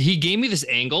he gave me this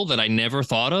angle that I never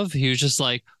thought of. He was just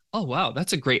like, oh, wow,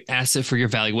 that's a great asset for your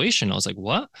valuation. I was like,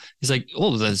 what? He's like,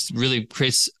 oh, that really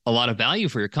creates a lot of value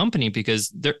for your company because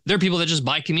there are people that just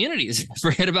buy communities,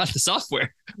 forget about the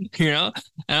software, you know?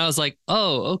 And I was like,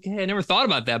 oh, okay, I never thought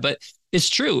about that. But it's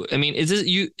true. I mean,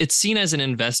 it's seen as an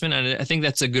investment. And I think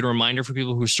that's a good reminder for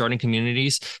people who are starting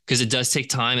communities because it does take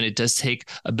time and it does take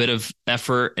a bit of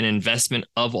effort and investment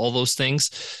of all those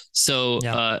things. So,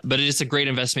 but it is a great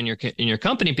investment in your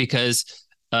company because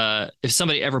if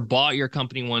somebody ever bought your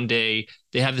company one day,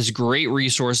 they have this great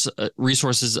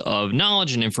resources of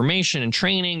knowledge and information and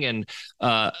training and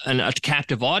a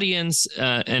captive audience.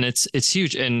 And it's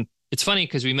huge. And it's funny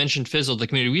because we mentioned Fizzle, the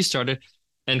community we started,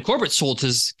 and Corbett sold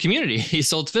his community. He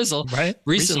sold Fizzle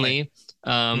recently.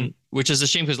 Which is a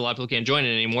shame because a lot of people can't join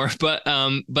it anymore. But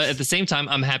at the same time,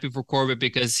 I'm happy for Corbett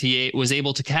because he was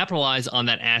able to capitalize on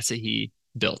that asset he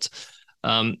built.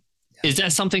 Is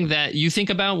that something that you think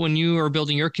about when you are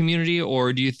building your community,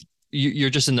 or do you're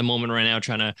just in the moment right now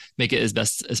trying to make it as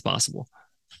best as possible?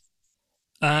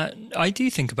 I do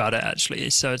think about it actually.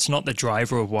 So it's not the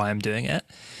driver of why I'm doing it,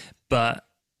 but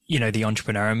the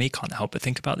entrepreneur in me can't help but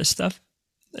think about this stuff.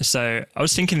 So I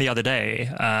was thinking the other day,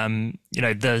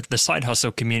 the side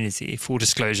hustle community, full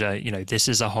disclosure, this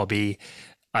is a hobby.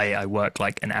 I work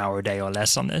like an hour a day or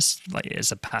less on this. Like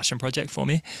it's a passion project for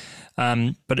me.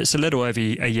 But it's a little over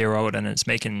a year old and it's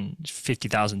making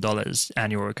 $50,000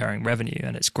 annual recurring revenue.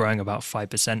 And it's growing about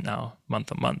 5% now,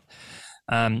 month on month.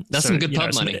 That's some good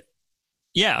pub money.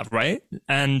 Yeah. Right.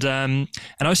 And I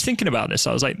was thinking about this.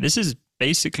 I was like, this is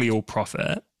basically all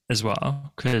profit as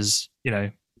well. Cause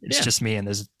it's just me and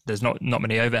there's not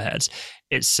many overheads.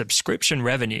 It's subscription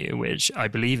revenue, which I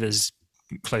believe is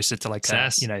closer to like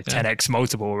SaaS, 10x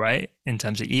multiple, right? In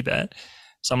terms of EBIT.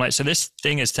 So I'm like, so this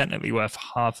thing is technically worth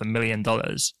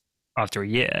 $500,000 after a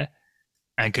year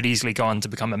and could easily go on to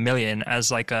become $1 million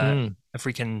as like a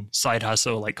freaking side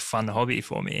hustle, like fun hobby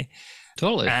for me.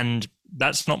 Totally. And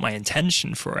that's not my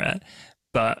intention for it.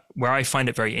 But where I find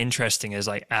it very interesting is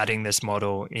like adding this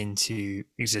model into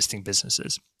existing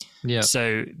businesses. Yeah.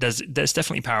 So there's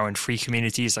definitely power in free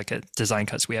communities. Like at Design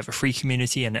Cuts, we have a free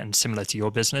community, and similar to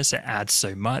your business, it adds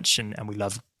so much, and we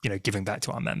love giving back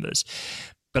to our members.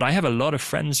 But I have a lot of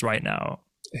friends right now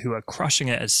who are crushing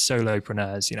it as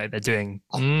solopreneurs. They're doing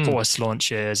course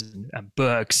launches and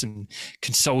books and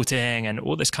consulting and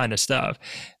all this kind of stuff.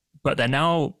 But they're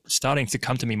now starting to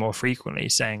come to me more frequently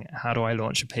saying, how do I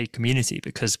launch a paid community?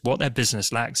 Because what their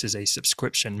business lacks is a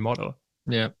subscription model.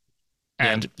 Yeah.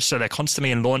 And so they're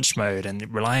constantly in launch mode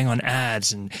and relying on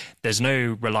ads, and there's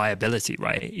no reliability,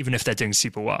 right? Even if they're doing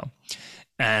super well.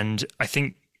 And I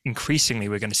think increasingly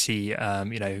we're going to see,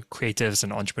 creatives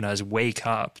and entrepreneurs wake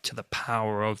up to the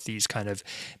power of these kind of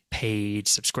paid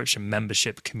subscription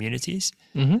membership communities.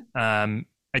 Mm-hmm.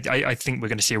 I think we're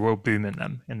going to see a real boom in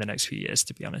them in the next few years,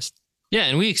 to be honest. Yeah,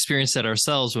 and we experienced that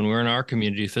ourselves when we were in our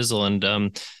community, Fizzle, and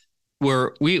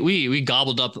we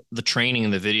gobbled up the training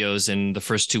and the videos in the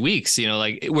first 2 weeks.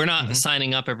 We're not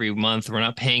signing up every month, we're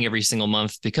not paying every single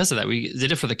month because of that. We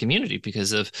did it for the community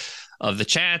because of the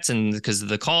chats and because of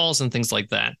the calls and things like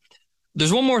that.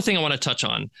 There's one more thing I want to touch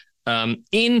on: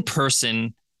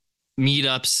 in-person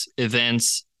meetups,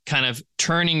 events. Kind of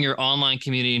turning your online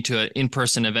community into an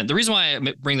in-person event. The reason why I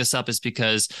bring this up is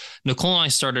because Nicole and I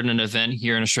started an event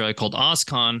here in Australia called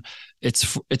OzCon. It's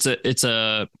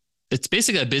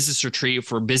basically a business retreat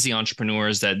for busy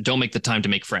entrepreneurs that don't make the time to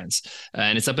make friends.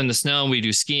 And it's up in the snow. We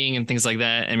do skiing and things like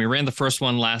that. And we ran the first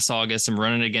one last August and we're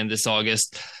running it again this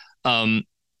August.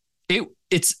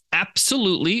 It's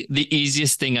absolutely the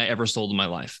easiest thing I ever sold in my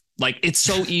life. Like, it's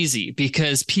so easy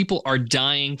because people are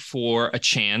dying for a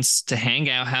chance to hang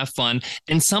out, have fun,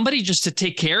 and somebody just to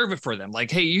take care of it for them.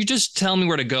 Like, hey, you just tell me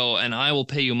where to go and I will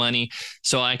pay you money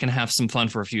so I can have some fun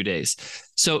for a few days.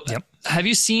 So Have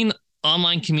you seen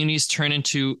online communities turn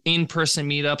into in-person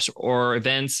meetups or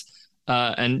events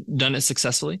and done it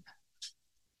successfully?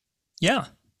 Yeah,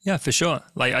 for sure.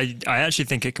 Like, I actually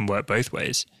think it can work both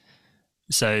ways.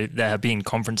 So there have been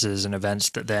conferences and events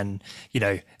that then,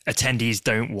 attendees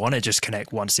don't want to just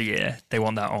connect once a year. They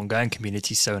want that ongoing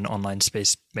community. So an online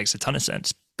space makes a ton of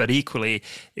sense. But equally,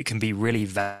 it can be really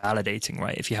validating,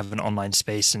 right? If you have an online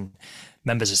space and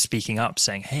members are speaking up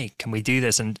saying, hey, can we do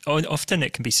this? And often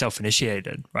it can be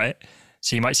self-initiated, right?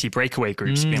 So you might see breakaway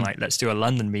groups being like, let's do a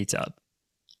London meetup.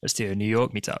 Let's do a New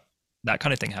York meetup. That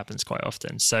kind of thing happens quite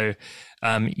often. So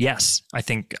yes, I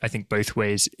think both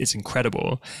ways is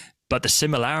incredible. But the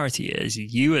similarity is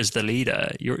you as the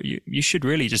leader, you should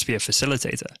really just be a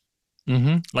facilitator.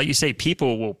 Mm-hmm. Like you say,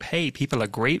 people will pay. People are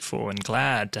grateful and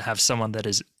glad to have someone that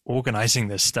is organizing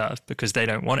this stuff because they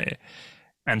don't want it.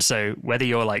 And so whether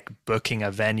you're like booking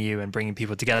a venue and bringing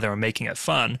people together and making it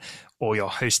fun, or you're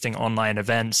hosting online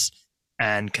events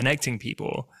and connecting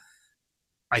people,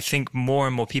 I think more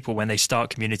and more people, when they start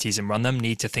communities and run them,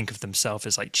 need to think of themselves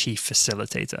as like chief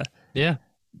facilitator. Yeah.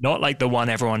 Not like the one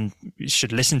everyone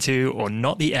should listen to, or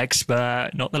not the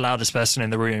expert, not the loudest person in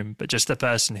the room, but just the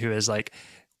person who is like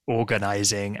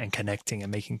organizing and connecting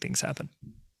and making things happen.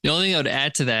 The only thing I would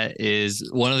add to that is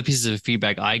one of the pieces of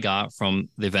feedback I got from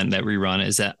the event that we run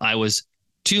is that I was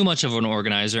too much of an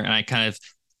organizer, and I kind of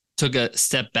took a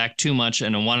step back too much,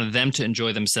 and I wanted them to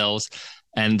enjoy themselves.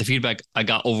 And the feedback I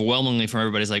got overwhelmingly from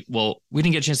everybody's like, well, we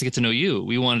didn't get a chance to get to know you.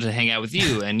 We wanted to hang out with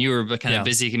you, and you were kind of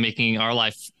busy making our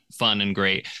life fun and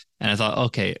great. And I thought,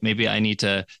 okay, maybe I need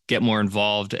to get more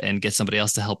involved and get somebody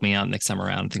else to help me out next time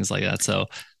around and things like that. So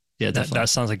yeah, that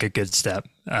sounds like a good step.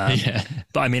 But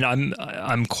I mean,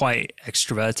 I'm quite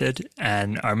extroverted,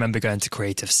 and I remember going to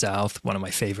Creative South, one of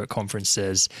my favorite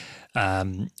conferences,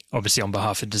 obviously on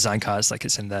behalf of Design Cuts, like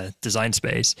it's in the design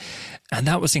space. And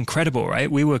that was incredible, right?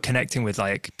 We were connecting with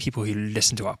like people who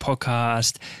listened to our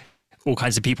podcast, all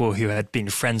kinds of people who had been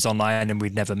friends online and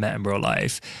we'd never met in real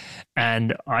life.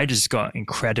 And I just got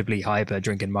incredibly hyper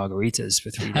drinking margaritas for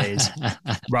 3 days,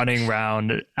 running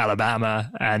around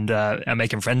Alabama and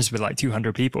making friends with like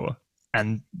 200 people.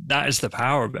 And that is the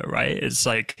power of it, right? It's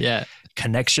like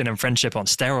connection and friendship on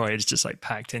steroids, just like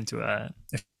packed into a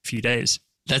few days.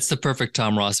 That's the perfect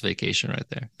Tom Ross vacation right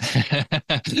there.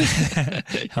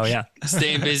 Oh yeah.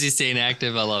 Staying busy, staying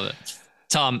active. I love it.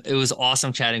 Tom, it was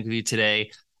awesome chatting with you today.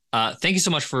 Thank you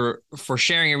so much for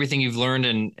sharing everything you've learned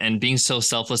and being so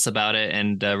selfless about it,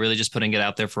 and really just putting it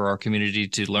out there for our community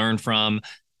to learn from,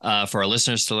 for our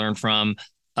listeners to learn from.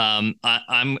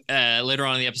 I'm later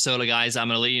on in the episode, guys, I'm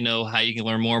going to let you know how you can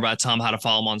learn more about Tom, how to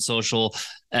follow him on social.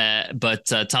 But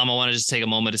Tom, I want to just take a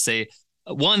moment to say,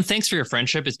 one, thanks for your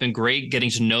friendship. It's been great getting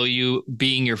to know you,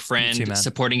 being your friend, too,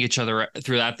 supporting each other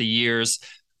throughout the years.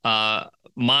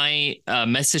 My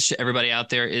message to everybody out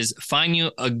there is find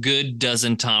you a good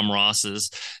dozen Tom Rosses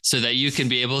so that you can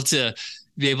be able to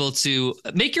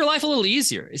make your life a little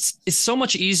easier. It's so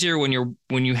much easier when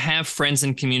you have friends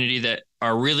and community that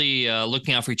are really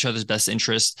looking out for each other's best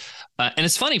interests. And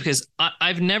it's funny because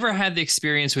I've never had the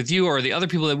experience with you or the other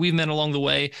people that we've met along the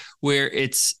way where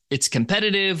it's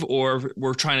competitive or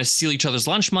we're trying to steal each other's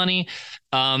lunch money.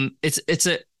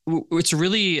 It's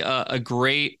really a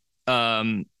great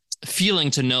feeling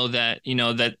to know that,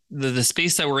 that the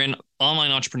space that we're in,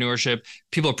 online entrepreneurship,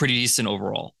 people are pretty decent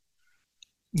overall.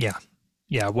 Yeah.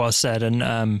 Yeah. Well said.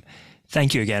 And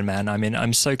thank you again, man. I mean,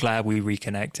 I'm so glad we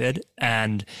reconnected.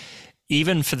 And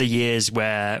even for the years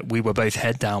where we were both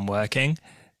head down working,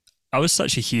 I was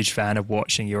such a huge fan of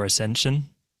watching your ascension.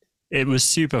 It was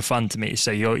super fun to me.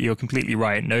 So you're completely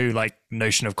right. No like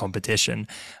notion of competition.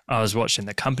 I was watching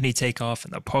the company take off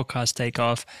and the podcast take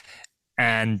off,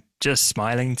 and just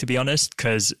smiling, to be honest,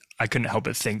 because I couldn't help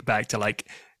but think back to like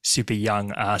super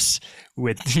young us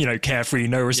with, carefree,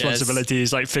 no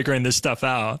responsibilities, like figuring this stuff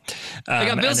out. I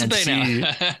got bills to pay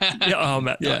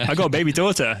now. I got a baby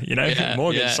daughter,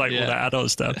 mortgage, all that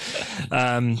adult stuff.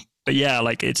 But yeah,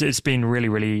 like it's been really,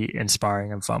 really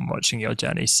inspiring and fun watching your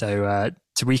journey. So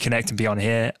to reconnect and be on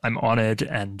here, I'm honored,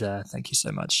 and thank you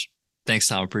so much. Thanks,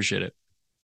 Tom. Appreciate it.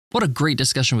 What a great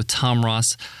discussion with Tom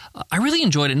Ross. I really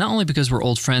enjoyed it, not only because we're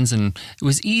old friends and it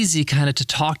was easy kind of to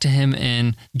talk to him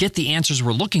and get the answers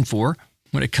we're looking for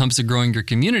when it comes to growing your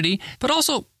community, but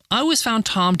also I always found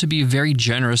Tom to be very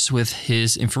generous with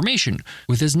his information,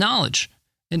 with his knowledge,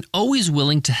 and always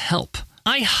willing to help.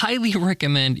 I highly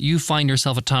recommend you find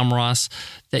yourself a Tom Ross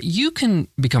that you can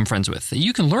become friends with, that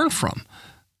you can learn from,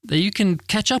 that you can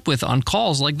catch up with on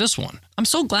calls like this one. I'm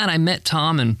so glad I met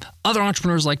Tom and other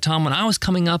entrepreneurs like Tom when I was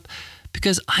coming up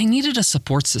because I needed a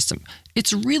support system.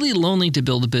 It's really lonely to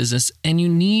build a business, and you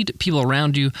need people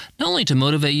around you, not only to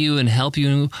motivate you and help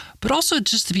you, but also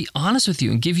just to be honest with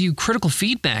you and give you critical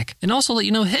feedback and also let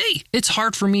you know, hey, it's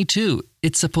hard for me too.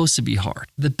 It's supposed to be hard.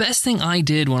 The best thing I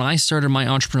did when I started my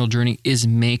entrepreneurial journey is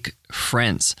make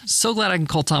friends. So glad I can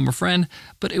call Tom a friend,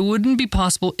 but it wouldn't be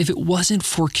possible if it wasn't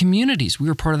for communities. We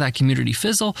were part of that community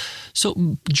fizzle.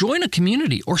 So join a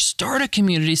community or start a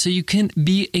community so you can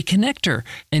be a connector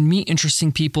and meet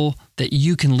interesting people that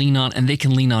you can lean on and they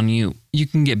can lean on you. You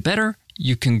can get better.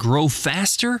 You can grow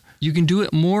faster. You can do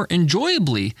it more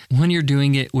enjoyably when you're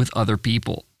doing it with other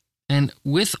people. And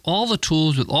with all the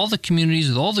tools, with all the communities,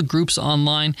 with all the groups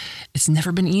online, it's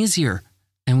never been easier.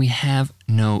 And we have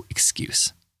no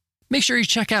excuse. Make sure you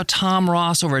check out Tom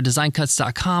Ross over at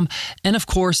designcuts.com and, of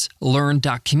course,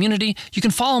 learn.community. You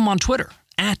can follow him on Twitter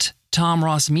at Tom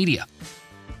Ross Media.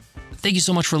 Thank you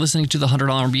so much for listening to the $100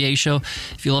 MBA Show.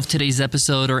 If you love today's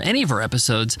episode or any of our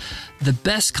episodes, the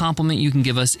best compliment you can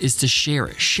give us is to share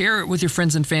it. Share it with your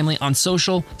friends and family on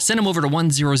social. Send them over to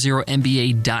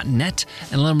 100mba.net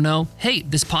and let them know, hey,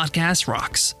 this podcast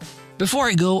rocks. Before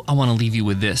I go, I want to leave you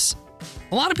with this.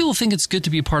 A lot of people think it's good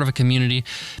to be a part of a community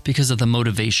because of the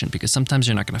motivation, because sometimes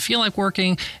you're not going to feel like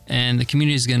working and the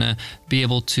community is going to be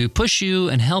able to push you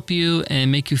and help you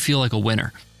and make you feel like a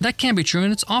winner. That can be true,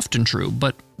 and it's often true,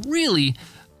 but really,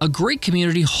 A great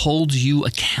community holds you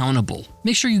accountable.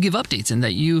 Make sure you give updates and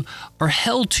that you are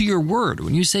held to your word.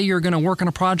 When you say you're going to work on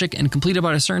a project and complete it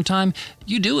by a certain time,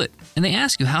 you do it. And they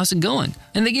ask you, how's it going?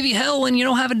 And they give you hell when you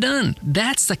don't have it done.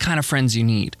 That's the kind of friends you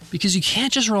need, because you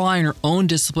can't just rely on your own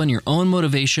discipline, your own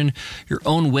motivation, your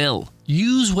own will.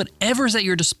 Use whatever's at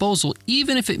your disposal,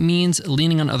 even if it means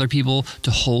leaning on other people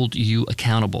to hold you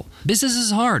accountable. Business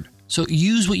is hard, so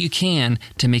use what you can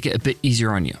to make it a bit easier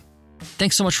on you.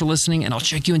 Thanks so much for listening, and I'll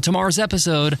check you in tomorrow's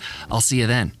episode. I'll see you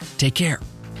then. Take care.